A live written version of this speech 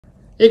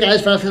Hey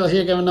guys, Raphael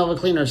here, Gavin Nova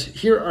Cleaners.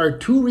 Here are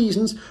 2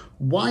 reasons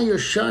why your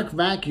Shark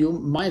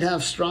vacuum might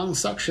have strong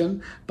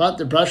suction, but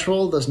the brush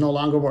roll does no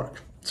longer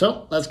work.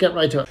 So let's get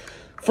right to it.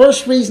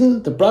 First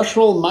reason the brush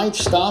roll might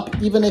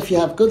stop even if you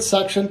have good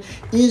suction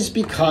is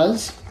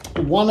because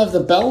one of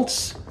the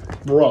belts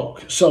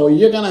broke. So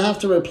you're going to have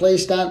to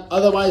replace that.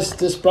 Otherwise,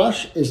 this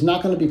brush is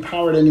not going to be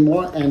powered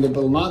anymore and it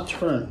will not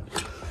turn.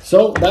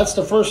 So that's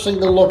the first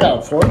thing to look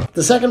out for.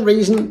 The second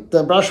reason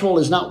the brush roll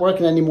is not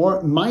working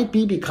anymore might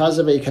be because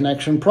of a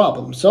connection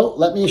problem. So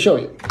let me show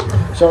you.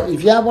 So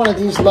if you have one of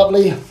these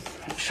lovely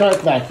Shark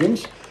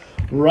vacuums,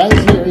 right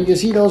here, you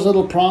see those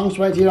little prongs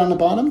right here on the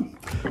bottom?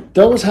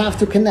 Those have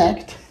to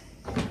connect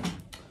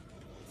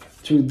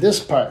to this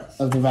part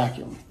of the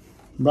vacuum,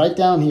 right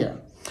down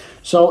here.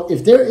 So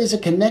if there is a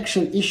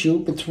connection issue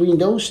between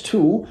those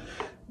two,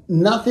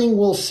 nothing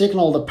will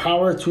signal the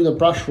power to the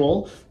brush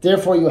roll.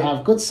 Therefore, you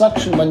have good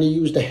suction when you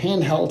use the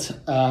handheld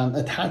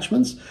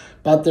attachments,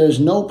 but there's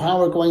no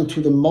power going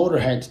to the motor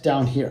head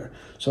down here.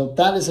 So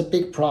that is a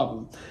big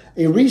problem.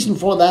 A reason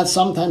for that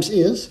sometimes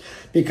is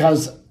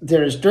because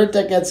there is dirt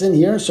that gets in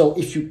here. So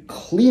if you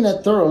clean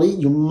it thoroughly,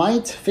 you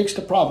might fix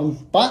the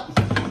problem,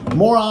 but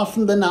more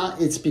often than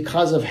not, it's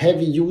because of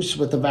heavy use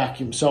with the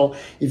vacuum. So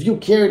if you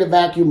carry the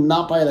vacuum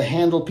not by the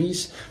handle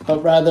piece,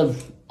 but rather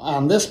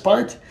on this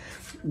part,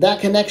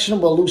 that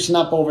connection will loosen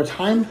up over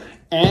time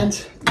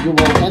and you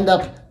will end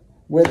up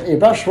with a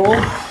brush roll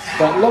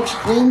that looks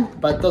clean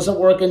but doesn't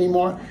work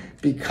anymore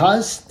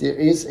because there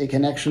is a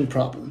connection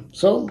problem.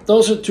 So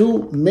those are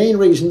 2 main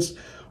reasons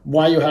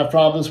why you have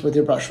problems with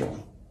your brush roll.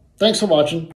 Thanks for watching.